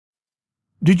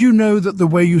Did you know that the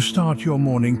way you start your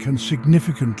morning can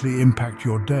significantly impact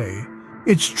your day?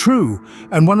 It's true,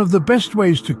 and one of the best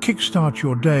ways to kickstart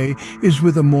your day is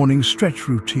with a morning stretch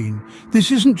routine. This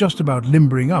isn't just about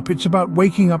limbering up, it's about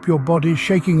waking up your body,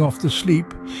 shaking off the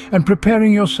sleep, and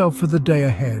preparing yourself for the day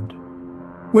ahead.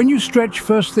 When you stretch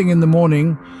first thing in the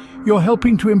morning, you're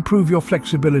helping to improve your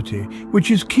flexibility, which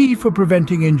is key for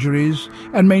preventing injuries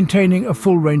and maintaining a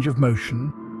full range of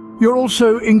motion. You're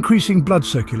also increasing blood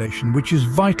circulation, which is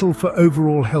vital for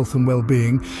overall health and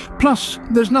well-being. Plus,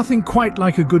 there's nothing quite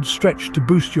like a good stretch to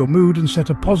boost your mood and set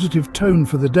a positive tone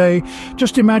for the day.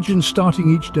 Just imagine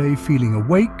starting each day feeling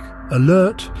awake,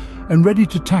 alert, and ready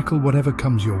to tackle whatever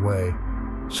comes your way.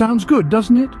 Sounds good,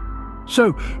 doesn't it?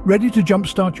 So, ready to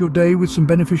jumpstart your day with some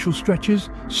beneficial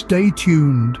stretches? Stay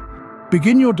tuned.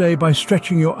 Begin your day by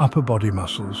stretching your upper body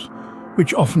muscles,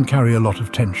 which often carry a lot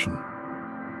of tension.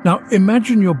 Now,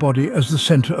 imagine your body as the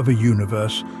center of a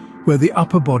universe where the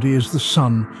upper body is the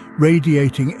sun,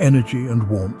 radiating energy and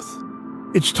warmth.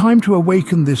 It's time to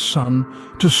awaken this sun,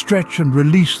 to stretch and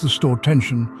release the stored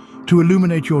tension, to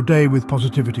illuminate your day with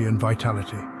positivity and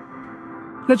vitality.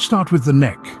 Let's start with the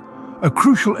neck, a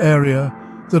crucial area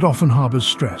that often harbors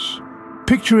stress.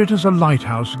 Picture it as a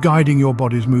lighthouse guiding your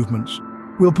body's movements.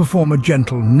 We'll perform a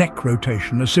gentle neck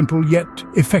rotation, a simple yet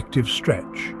effective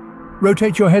stretch.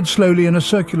 Rotate your head slowly in a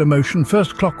circular motion,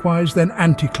 first clockwise, then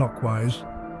anti-clockwise.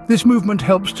 This movement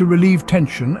helps to relieve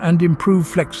tension and improve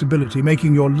flexibility,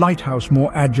 making your lighthouse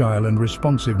more agile and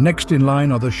responsive. Next in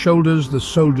line are the shoulders, the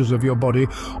soldiers of your body,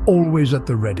 always at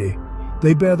the ready.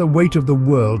 They bear the weight of the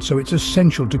world, so it's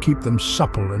essential to keep them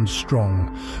supple and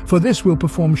strong. For this, we'll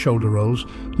perform shoulder rolls.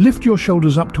 Lift your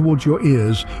shoulders up towards your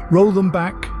ears, roll them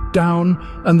back, down,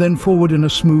 and then forward in a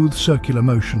smooth circular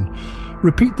motion.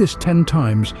 Repeat this 10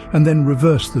 times and then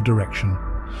reverse the direction.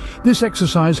 This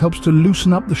exercise helps to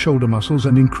loosen up the shoulder muscles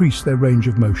and increase their range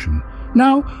of motion.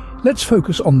 Now, let's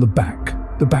focus on the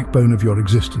back, the backbone of your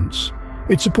existence.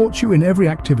 It supports you in every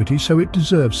activity, so it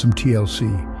deserves some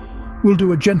TLC. We'll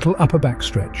do a gentle upper back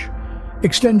stretch.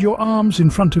 Extend your arms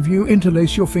in front of you,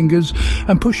 interlace your fingers,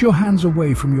 and push your hands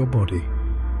away from your body.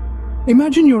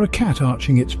 Imagine you're a cat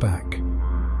arching its back.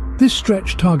 This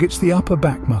stretch targets the upper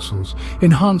back muscles,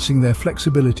 enhancing their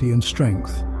flexibility and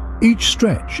strength. Each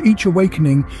stretch, each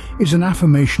awakening, is an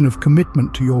affirmation of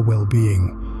commitment to your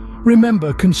well-being.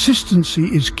 Remember,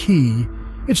 consistency is key.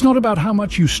 It's not about how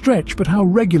much you stretch, but how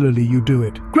regularly you do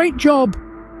it. Great job!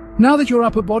 Now that your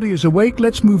upper body is awake,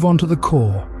 let's move on to the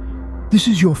core. This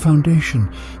is your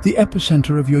foundation, the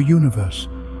epicenter of your universe.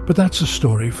 But that's a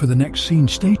story for the next scene.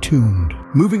 Stay tuned.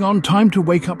 Moving on, time to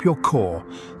wake up your core.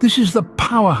 This is the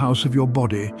powerhouse of your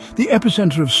body, the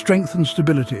epicenter of strength and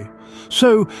stability.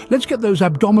 So let's get those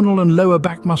abdominal and lower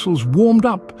back muscles warmed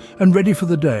up and ready for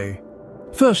the day.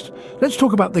 First, let's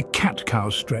talk about the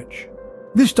cat-cow stretch.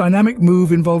 This dynamic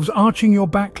move involves arching your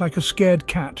back like a scared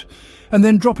cat and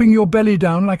then dropping your belly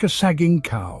down like a sagging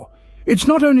cow. It's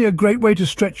not only a great way to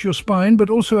stretch your spine,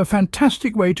 but also a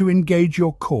fantastic way to engage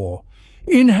your core.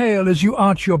 Inhale as you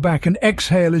arch your back and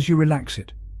exhale as you relax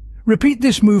it. Repeat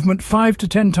this movement 5 to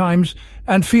 10 times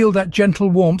and feel that gentle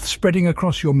warmth spreading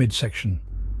across your midsection.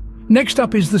 Next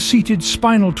up is the seated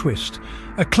spinal twist,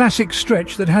 a classic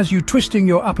stretch that has you twisting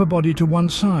your upper body to one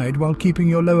side while keeping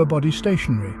your lower body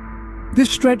stationary. This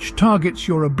stretch targets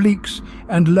your obliques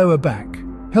and lower back,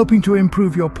 helping to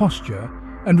improve your posture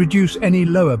and reduce any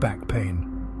lower back pain.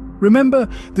 Remember,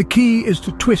 the key is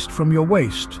to twist from your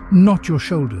waist, not your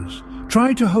shoulders.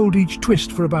 Try to hold each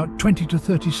twist for about 20 to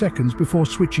 30 seconds before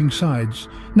switching sides.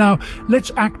 Now,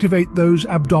 let's activate those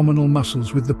abdominal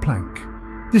muscles with the plank.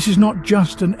 This is not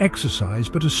just an exercise,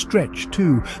 but a stretch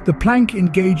too. The plank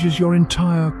engages your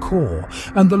entire core,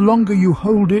 and the longer you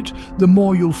hold it, the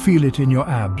more you'll feel it in your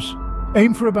abs.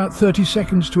 Aim for about 30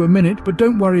 seconds to a minute, but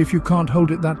don't worry if you can't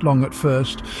hold it that long at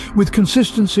first. With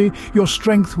consistency, your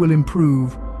strength will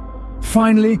improve.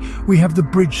 Finally, we have the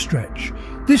bridge stretch.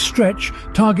 This stretch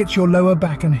targets your lower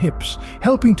back and hips,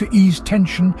 helping to ease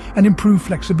tension and improve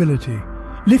flexibility.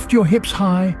 Lift your hips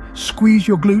high, squeeze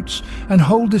your glutes, and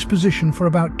hold this position for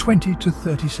about 20 to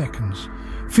 30 seconds.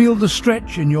 Feel the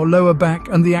stretch in your lower back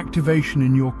and the activation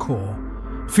in your core.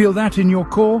 Feel that in your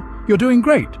core? You're doing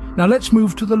great. Now let's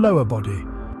move to the lower body.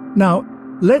 Now,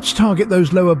 let's target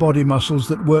those lower body muscles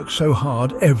that work so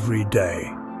hard every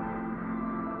day.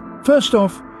 First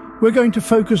off, we're going to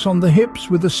focus on the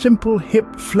hips with a simple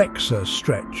hip flexor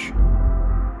stretch.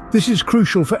 This is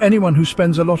crucial for anyone who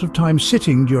spends a lot of time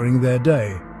sitting during their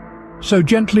day. So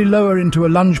gently lower into a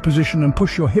lunge position and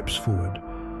push your hips forward.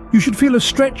 You should feel a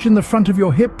stretch in the front of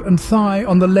your hip and thigh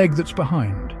on the leg that's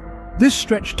behind. This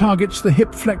stretch targets the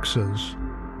hip flexors.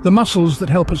 the muscles that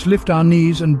help us lift our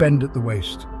knees and bend at the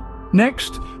waist.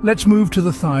 Next, let's move to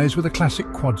the thighs with a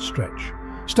classic quad stretch.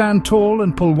 Stand tall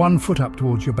and pull one foot up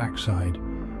towards your backside,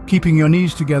 keeping your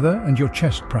knees together and your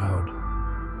chest proud.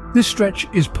 This stretch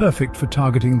is perfect for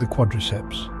targeting the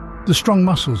quadriceps, the strong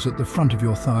muscles at the front of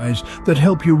your thighs that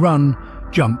help you run,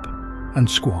 jump, and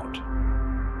squat.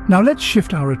 Now let's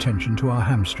shift our attention to our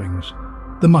hamstrings,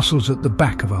 the muscles at the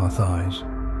back of our thighs.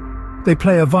 They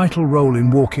play a vital role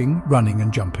in walking, running,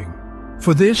 and jumping.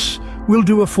 For this, we'll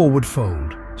do a forward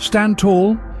fold. Stand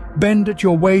tall, bend at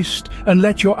your waist, and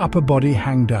let your upper body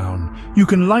hang down. You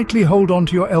can lightly hold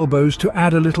onto your elbows to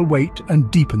add a little weight and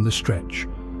deepen the stretch.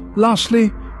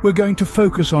 Lastly, we're going to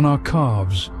focus on our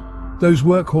calves, those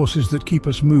workhorses that keep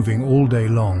us moving all day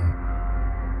long.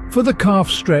 For the calf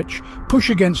stretch, push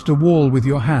against a wall with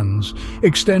your hands,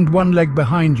 extend one leg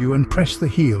behind you and press the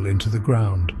heel into the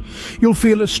ground. You'll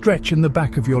feel a stretch in the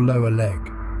back of your lower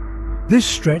leg. This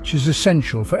stretch is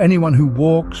essential for anyone who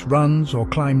walks, runs, or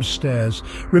climbs stairs.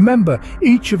 Remember,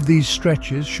 each of these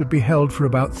stretches should be held for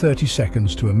about 30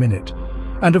 seconds to a minute.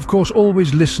 And of course,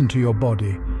 always listen to your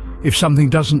body. If something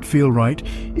doesn't feel right,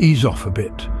 ease off a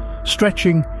bit.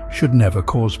 Stretching should never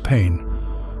cause pain.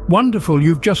 Wonderful,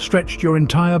 you've just stretched your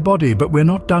entire body, but we're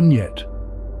not done yet.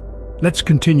 Let's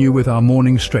continue with our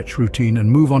morning stretch routine and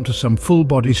move on to some full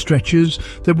body stretches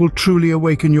that will truly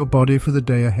awaken your body for the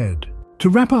day ahead. To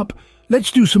wrap up,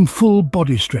 let's do some full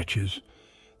body stretches.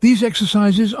 These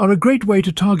exercises are a great way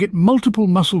to target multiple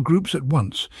muscle groups at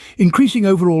once, increasing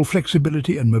overall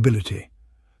flexibility and mobility.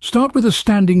 Start with a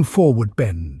standing forward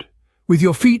bend. With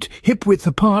your feet hip-width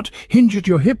apart, hinge at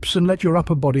your hips and let your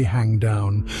upper body hang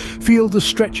down. Feel the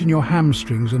stretch in your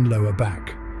hamstrings and lower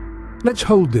back. Let's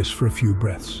hold this for a few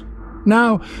breaths.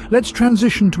 Now, let's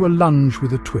transition to a lunge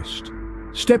with a twist.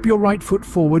 Step your right foot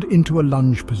forward into a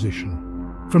lunge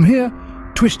position. From here,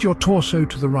 twist your torso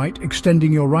to the right,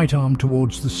 extending your right arm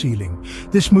towards the ceiling.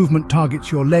 This movement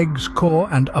targets your legs, core,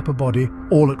 and upper body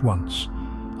all at once.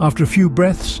 After a few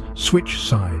breaths, switch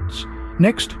sides.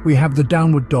 Next, we have the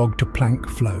downward dog to plank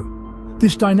flow.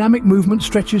 This dynamic movement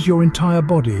stretches your entire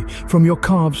body, from your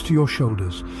calves to your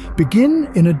shoulders. Begin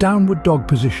in a downward dog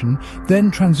position, then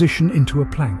transition into a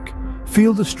plank.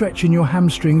 Feel the stretch in your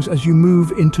hamstrings as you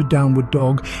move into downward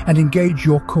dog and engage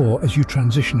your core as you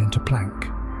transition into plank.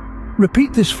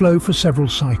 Repeat this flow for several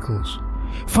cycles.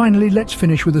 Finally, let's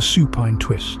finish with a supine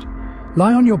twist.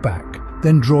 Lie on your back,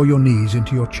 then draw your knees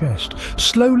into your chest.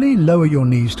 Slowly lower your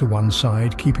knees to one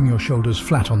side, keeping your shoulders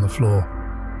flat on the floor.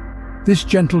 This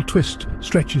gentle twist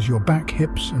stretches your back,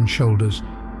 hips, and shoulders.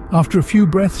 After a few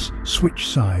breaths, switch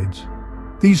sides.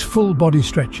 These full body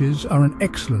stretches are an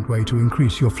excellent way to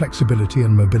increase your flexibility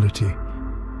and mobility.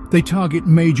 They target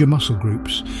major muscle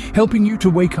groups, helping you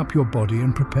to wake up your body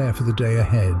and prepare for the day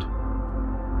ahead.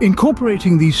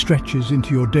 Incorporating these stretches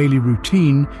into your daily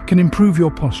routine can improve your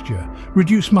posture,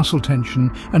 reduce muscle tension,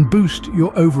 and boost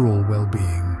your overall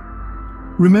well-being.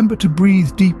 Remember to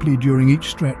breathe deeply during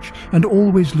each stretch and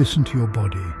always listen to your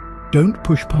body. Don't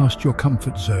push past your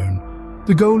comfort zone.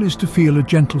 The goal is to feel a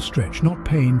gentle stretch, not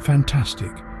pain.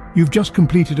 Fantastic. You've just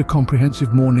completed a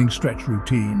comprehensive morning stretch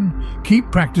routine.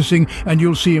 Keep practicing and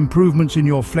you'll see improvements in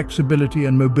your flexibility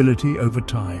and mobility over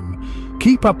time.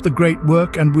 Keep up the great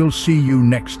work and we'll see you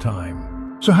next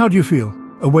time. So how do you feel?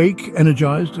 Awake,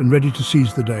 energized, and ready to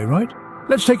seize the day, right?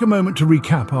 Let's take a moment to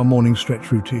recap our morning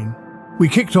stretch routine. We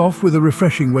kicked off with a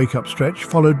refreshing wake-up stretch,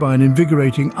 followed by an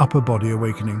invigorating upper body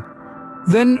awakening.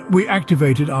 Then we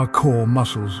activated our core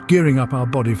muscles, gearing up our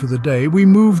body for the day. We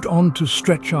moved on to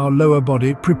stretch our lower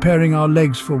body, preparing our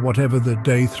legs for whatever the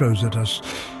day throws at us.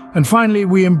 And finally,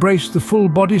 we embraced the full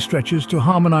body stretches to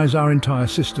harmonize our entire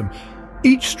system.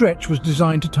 Each stretch was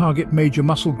designed to target major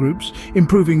muscle groups,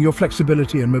 improving your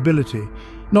flexibility and mobility.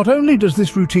 Not only does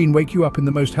this routine wake you up in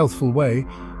the most healthful way,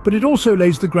 but it also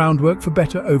lays the groundwork for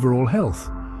better overall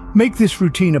health. Make this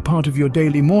routine a part of your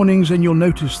daily mornings and you'll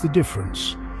notice the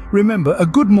difference. Remember, a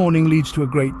good morning leads to a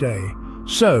great day.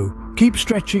 So, keep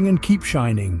stretching and keep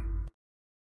shining.